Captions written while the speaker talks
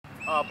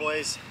Alright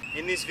boys,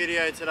 in this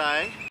video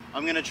today,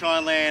 I'm going to try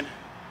and land,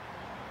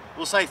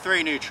 we'll say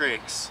 3 new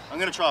tricks. I'm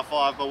going to try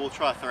 5, but we'll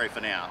try 3 for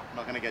now. I'm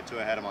not going to get too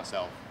ahead of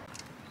myself.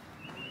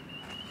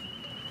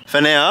 For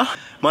now,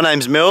 my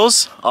name's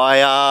Mills.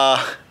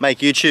 I make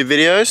YouTube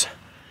videos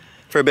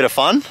for a bit of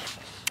fun,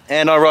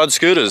 and I ride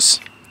scooters.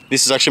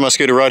 This is actually my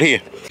scooter right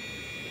here.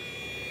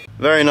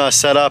 Very nice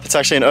setup. It's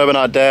actually an Urban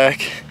Art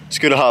deck,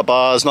 scooter heart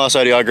bars, nice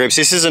ODI grips.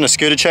 This isn't a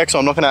scooter check, so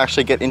I'm not going to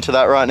actually get into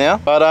that right now.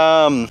 But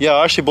yeah,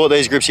 I actually bought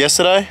these grips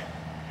yesterday.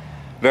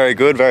 Very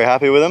good, very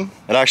happy with them.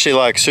 It actually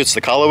like suits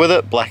the color with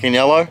it, black and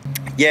yellow.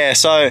 Yeah,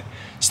 so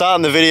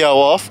starting the video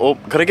off, oh,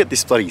 gotta get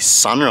this bloody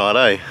sun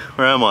right, eh?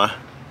 Where am I?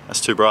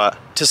 That's too bright.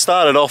 To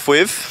start it off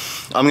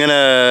with, I'm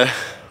gonna,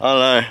 I don't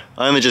know,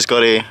 I only just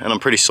got here and I'm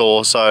pretty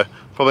sore, so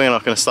probably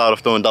not gonna start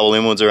off doing double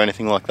inwards or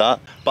anything like that.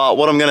 But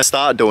what I'm gonna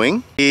start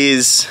doing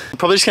is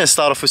probably just gonna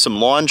start off with some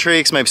line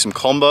tricks, maybe some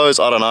combos,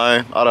 I don't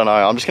know.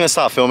 I'm just gonna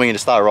start filming and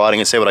just start riding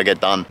and see what I get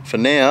done. For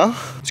now,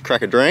 let's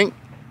crack a drink.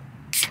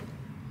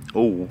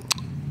 Oh,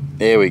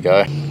 there we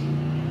go.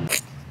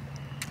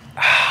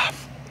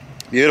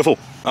 Beautiful.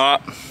 All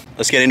right,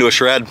 let's get into a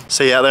shred.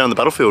 See you out there on the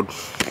battlefield.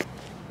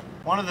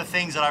 One of the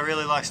things that I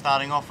really like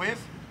starting off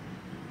with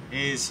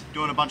is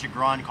doing a bunch of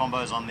grind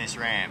combos on this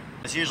ramp.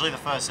 It's usually the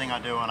first thing I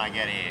do when I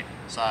get here.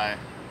 So, I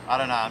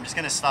don't know, I'm just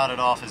gonna start it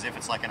off as if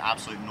it's like an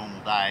absolute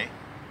normal day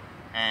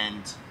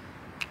and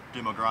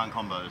do my grind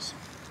combos.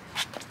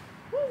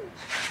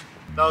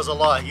 That was a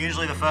lot.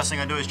 Usually the first thing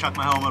I do is chuck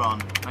my helmet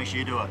on. Make sure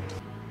you do it.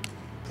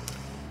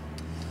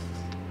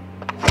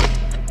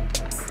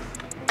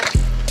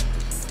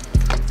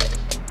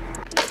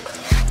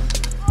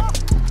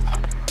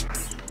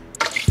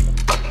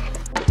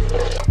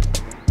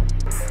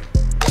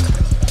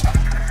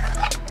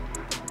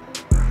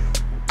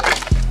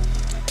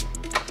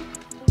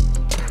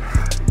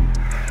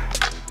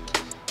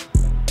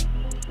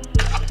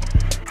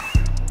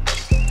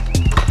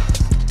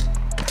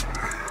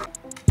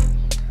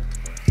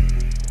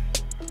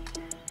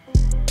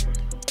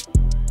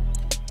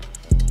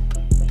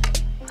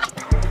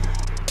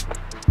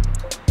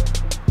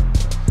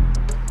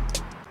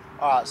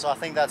 Alright, so I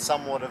think that's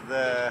somewhat of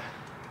the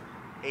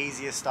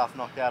easiest stuff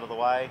knocked out of the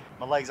way.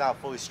 My legs aren't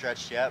fully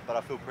stretched yet, but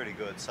I feel pretty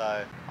good.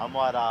 So I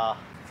might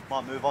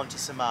move on to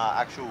some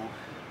actual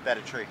better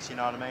tricks, you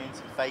know what I mean?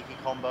 Some fakie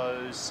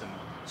combos, some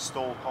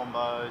stall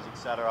combos,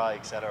 etc,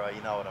 etc,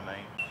 you know what I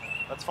mean.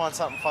 Let's find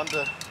something fun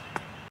to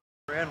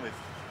around with.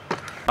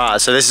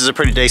 Alright, so this is a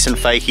pretty decent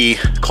fakie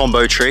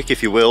combo trick,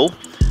 if you will.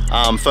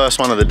 First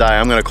one of the day,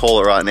 I'm going to call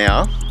it right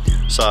now.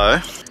 So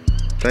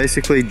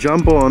basically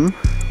jump on,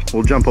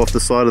 we'll jump off the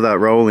side of that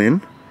roll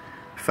in,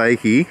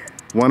 fakie,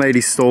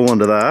 180 stall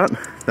onto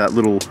that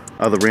little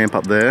other ramp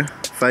up there,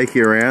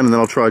 fakie around, and then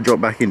I'll try to drop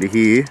back into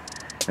here,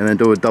 and then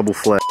do a double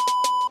flat.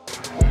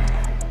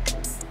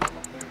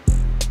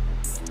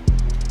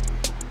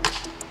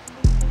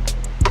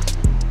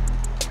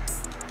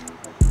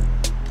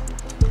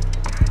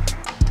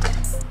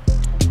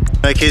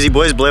 Hey Kizzy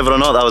boys, believe it or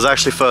not, that was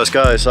actually first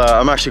go, so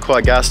I'm actually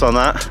quite gassed on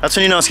that. That's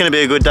when you know it's going to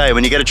be a good day,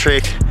 when you get a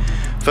trick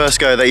first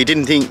go that you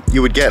didn't think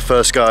you would get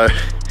first go.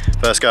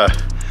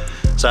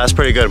 So that's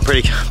pretty good. I'm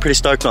pretty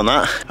stoked on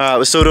that. Alright,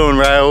 we're still doing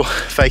rail,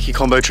 fakie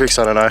combo tricks,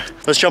 I don't know.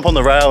 Let's jump on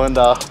the rail and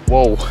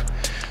whoa,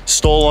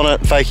 stall on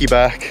it, fakie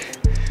back.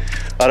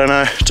 I don't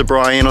know, to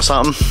Brian or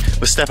something.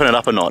 We're stepping it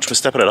up a notch,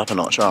 Alright.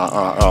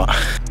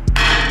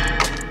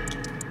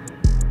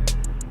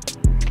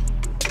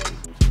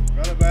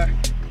 Run it back.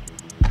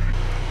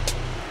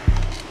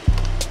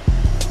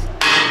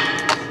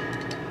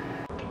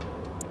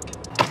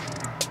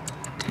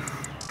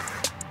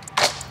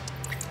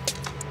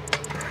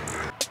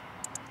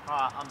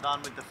 Alright, I'm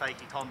done with the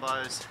fakie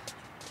combos.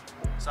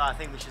 So I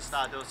think we should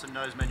start doing some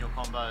nose manual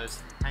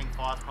combos, hang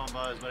 5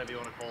 combos, whatever you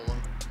want to call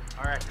them.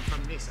 I reckon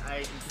from this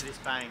 8 into this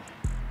bank,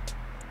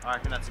 I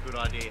reckon that's a good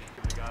idea. Here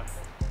we go.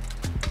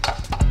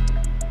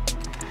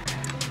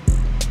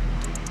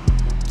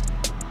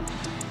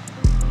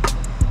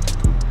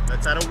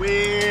 Let's add a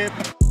whip.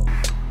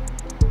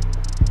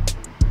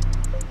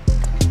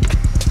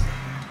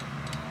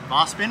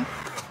 Bar spin.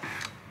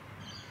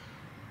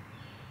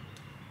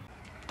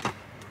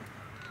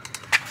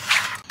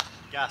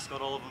 Gas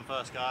got all of them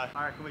first go.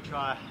 I reckon we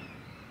try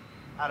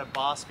add a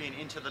bar spin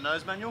into the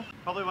nose manual.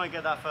 Probably won't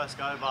get that first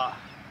go, but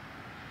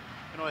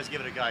you can always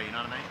give it a go, you know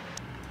what I mean?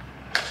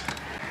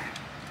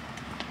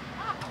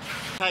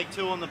 Take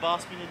 2 on the bar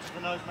spin into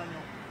the nose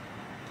manual.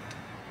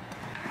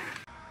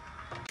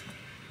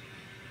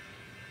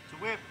 It's a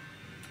whip.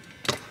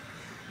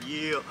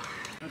 Yeah.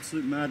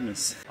 Absolute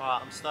madness.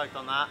 Alright, I'm stoked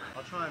on that.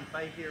 I'll try and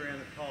fake it around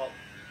the top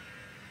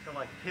to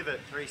like pivot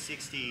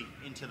 360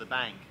 into the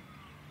bank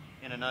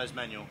in a nose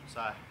manual,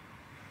 so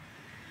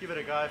give it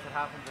a go. If it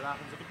happens, it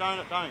happens. If it don't,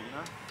 it don't, you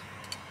know?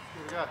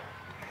 Give it a go.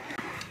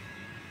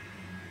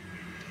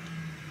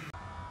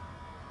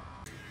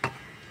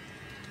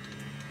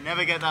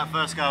 Never get that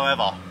first go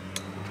ever.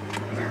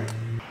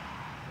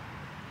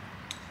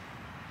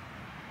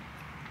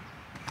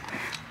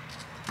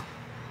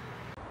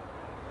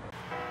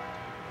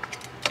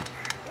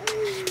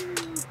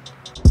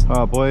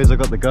 Alright boys, I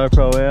got the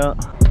GoPro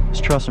out. Let's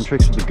try some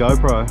tricks with the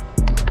GoPro.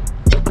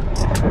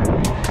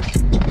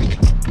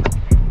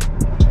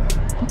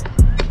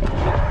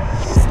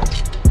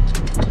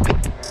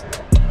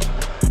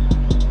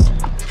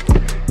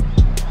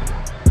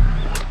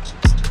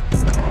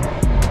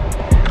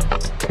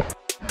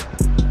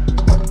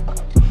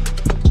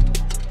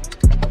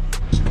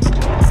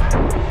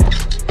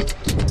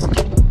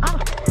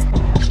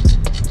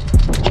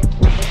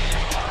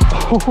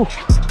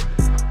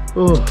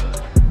 Oh.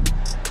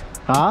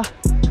 Huh?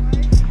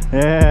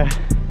 Yeah.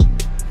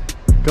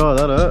 God,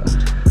 that hurt.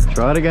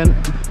 Try it again.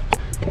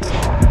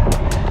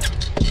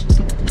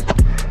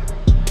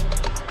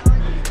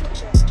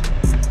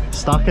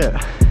 Stuck it.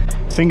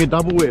 Finger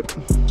double whip.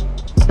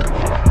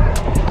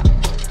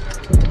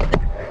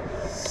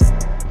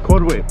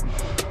 Quad whip.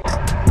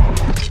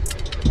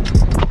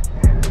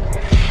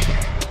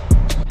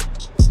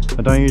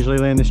 I don't usually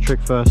land this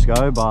trick first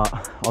go, but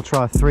I'll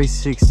try a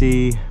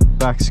 360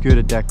 back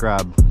scooter deck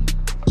grab.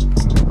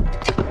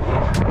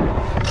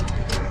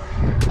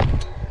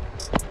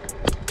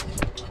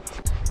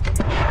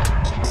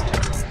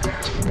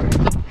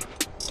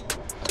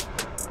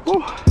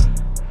 Woo.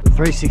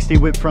 360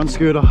 whip front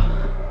scooter.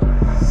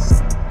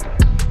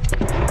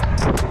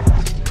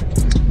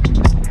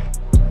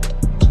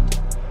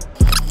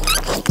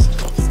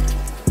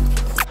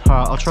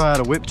 Alright, I'll try out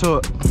a whip to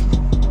it.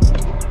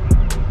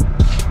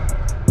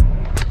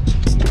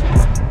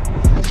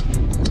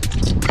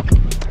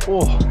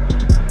 Oh,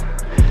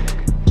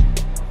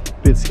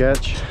 bit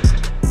sketch,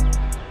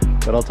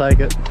 but I'll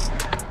take it.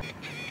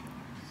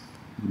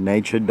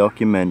 Nature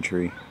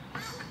documentary.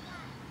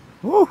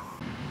 Woo.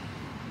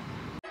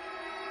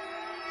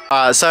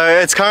 So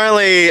it's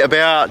currently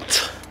about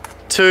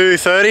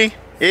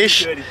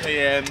 2:30-ish. 2:30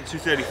 PM,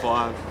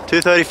 2:35.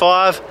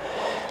 2:35.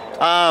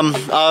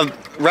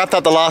 I've wrapped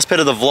up the last bit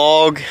of the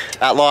vlog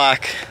at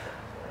like...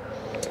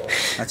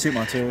 I chipped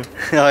my tooth.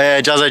 Oh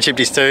yeah, Juzzo chipped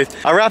his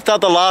tooth. I wrapped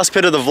up the last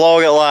bit of the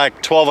vlog at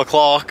like 12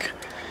 o'clock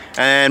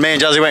and me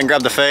and Juzzy went and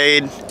grabbed the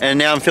feed, and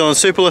now I'm feeling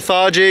super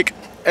lethargic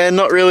and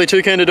not really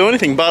too keen to do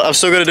anything, but I've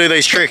still got to do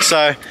these tricks, so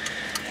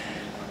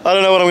I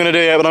don't know what I'm going to do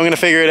yet, but I'm going to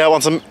figure it out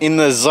once I'm in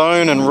the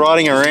zone and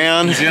riding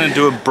around. He's going to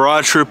do a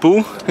bra triple.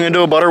 I'm going to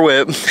do a butter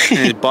whip.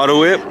 And butter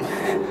whip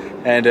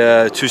and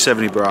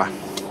 270 bra.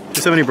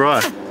 270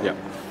 bra? Yeah.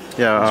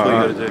 Yeah, that's what you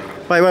got to do.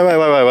 Wait.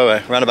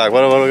 Round it back.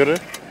 What do we got to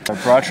do? A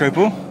bra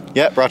triple.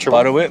 Yep, bra triple.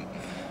 Butter whip.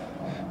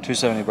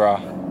 270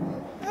 bra.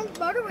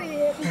 Butter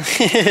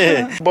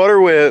whip. Butter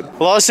whip.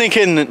 Well, I was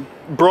thinking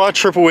bra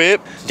triple whip,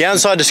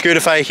 downside to scooter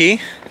fakie,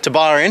 to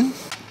bar in.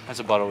 That's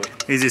a butter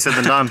whip. Easier said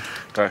than done.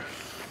 Go.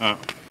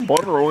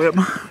 Butter whip.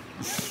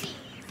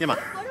 Yeah, man.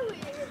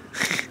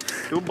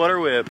 Do a butter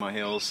whip. My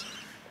heels.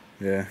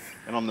 Yeah.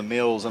 And on the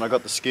mills, and I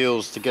got the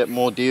skills to get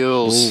more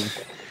deals. Ooh.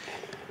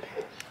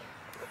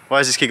 Why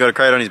has this kid got a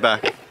crate on his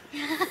back?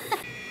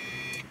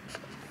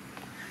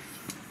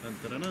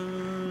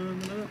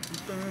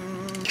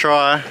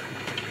 Try.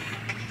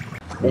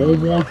 Oh my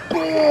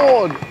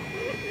god!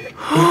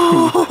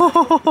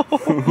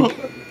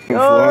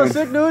 Oh,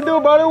 sick dude, do a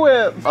butter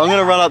whip. I'm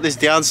gonna run up this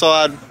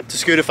downside to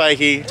scooter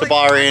fakie to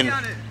bar in.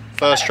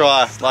 First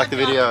try, like the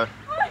video.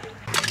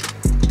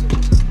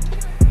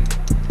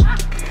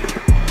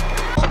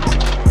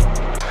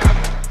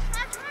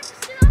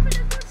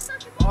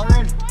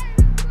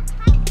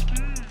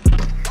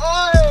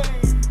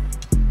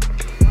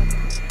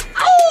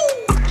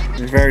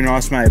 Very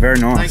nice, mate, very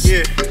nice. Thank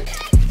you.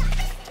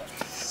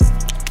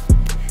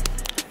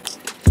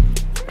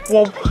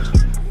 Whoa.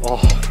 Oh,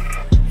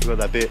 forgot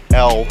that bit.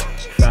 L.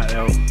 Fat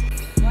L.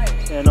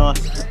 Yeah,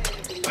 nice.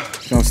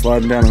 Gonna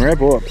slide him down the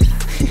ramp or what?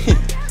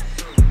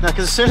 No,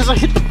 because as soon as I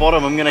hit the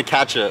bottom, I'm gonna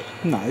catch it.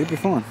 No, you'll be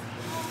fine.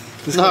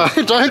 Just no,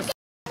 don't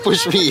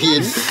push me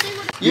in.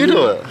 You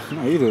do it.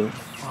 No, you do it.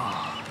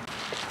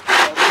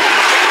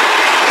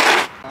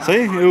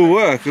 See, it'll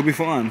work. It'll be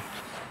fine.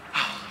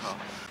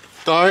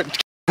 Don't.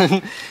 No.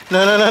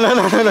 But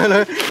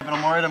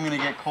I'm worried I'm gonna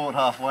get caught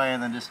halfway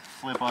and then just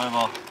flip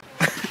over.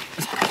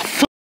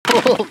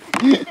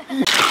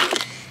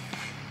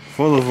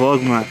 For the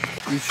vlog, mate.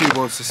 YouTube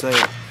wants to see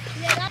it.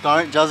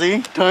 Don't,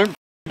 Juzzy. Don't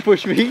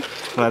push me.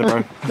 Later,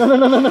 bro. No, I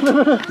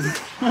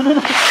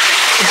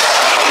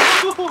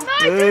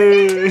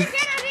didn't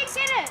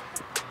get it.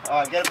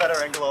 Alright, get a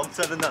better angle. I'm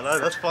sending that. No,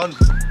 that's fun.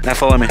 Now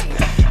follow me.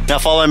 Now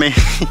follow me.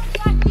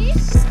 Like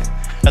this?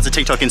 That's a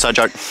TikTok inside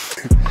joke.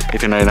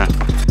 If you know that.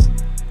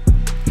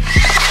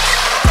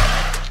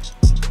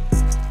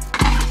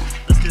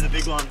 Let's do the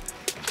big one.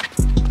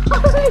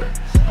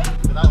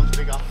 But that one's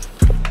bigger.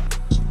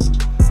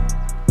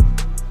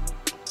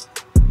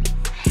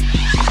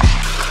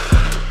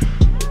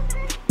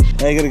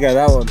 How you gonna go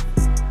that one?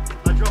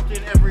 I dropped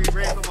in every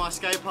ramp at my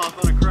skate park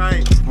on a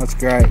crate. That's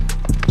great.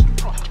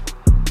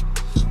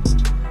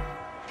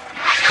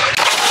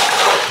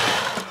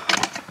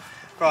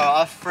 Bro,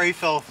 I free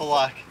fell for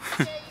like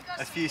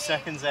a few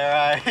seconds there,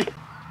 eh?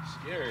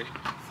 Scary.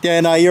 Yeah,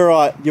 no, you're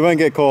right. You won't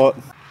get caught.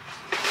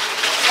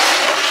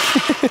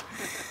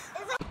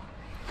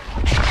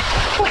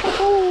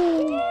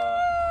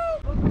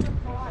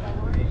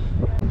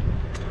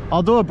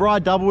 I'll do a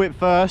broad double whip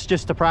first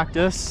just to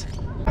practice.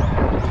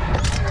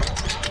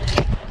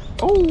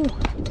 Oh,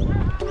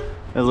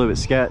 a little bit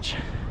sketch.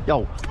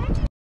 Yo.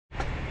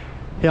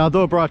 Yeah, I'll do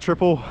a broad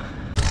triple.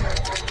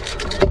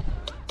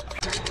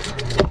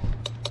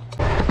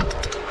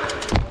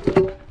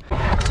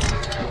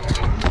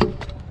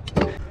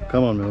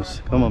 Come on,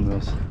 Mills. Come on,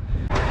 Mills.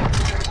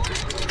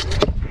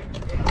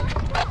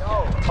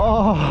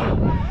 Oh,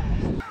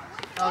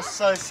 that was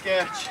so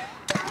sketch.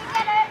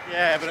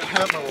 Yeah, but it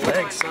hurt my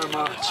legs so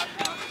much.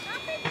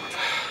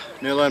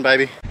 New learn,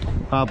 baby.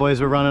 Alright,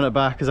 boys, we're running it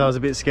back because I was a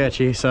bit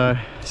sketchy. So,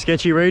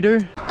 sketchy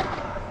redo.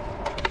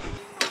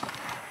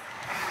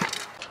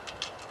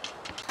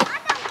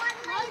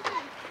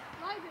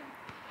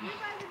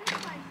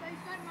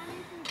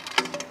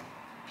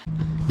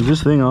 Is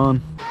this thing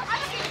on?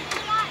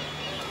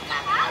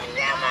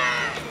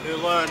 New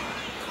learn.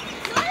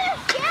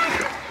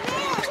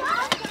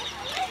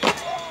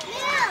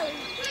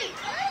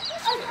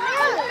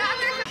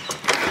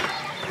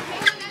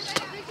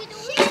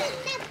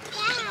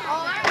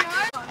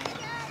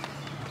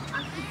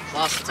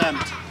 Last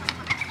attempt.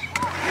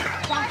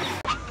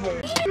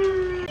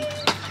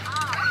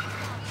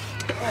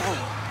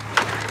 Oh,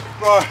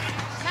 bro,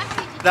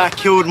 that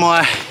killed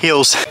my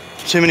heels.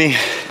 Too many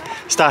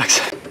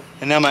stacks.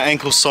 And now my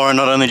ankle's sore,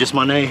 not only just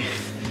my knee.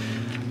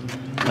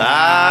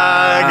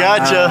 Ah,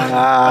 gotcha.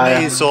 My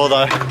knee's sore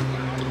though.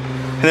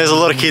 And there's a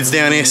lot of kids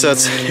down here, so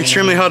it's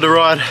extremely hard to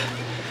ride.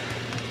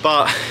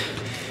 But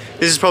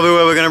this is probably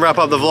where we're gonna wrap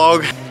up the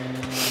vlog.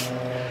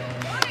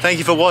 Thank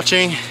you for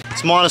watching.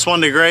 It's -1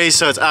 degrees,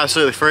 so it's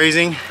absolutely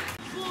freezing.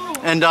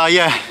 And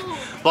yeah,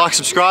 like,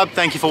 subscribe.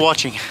 Thank you for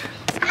watching.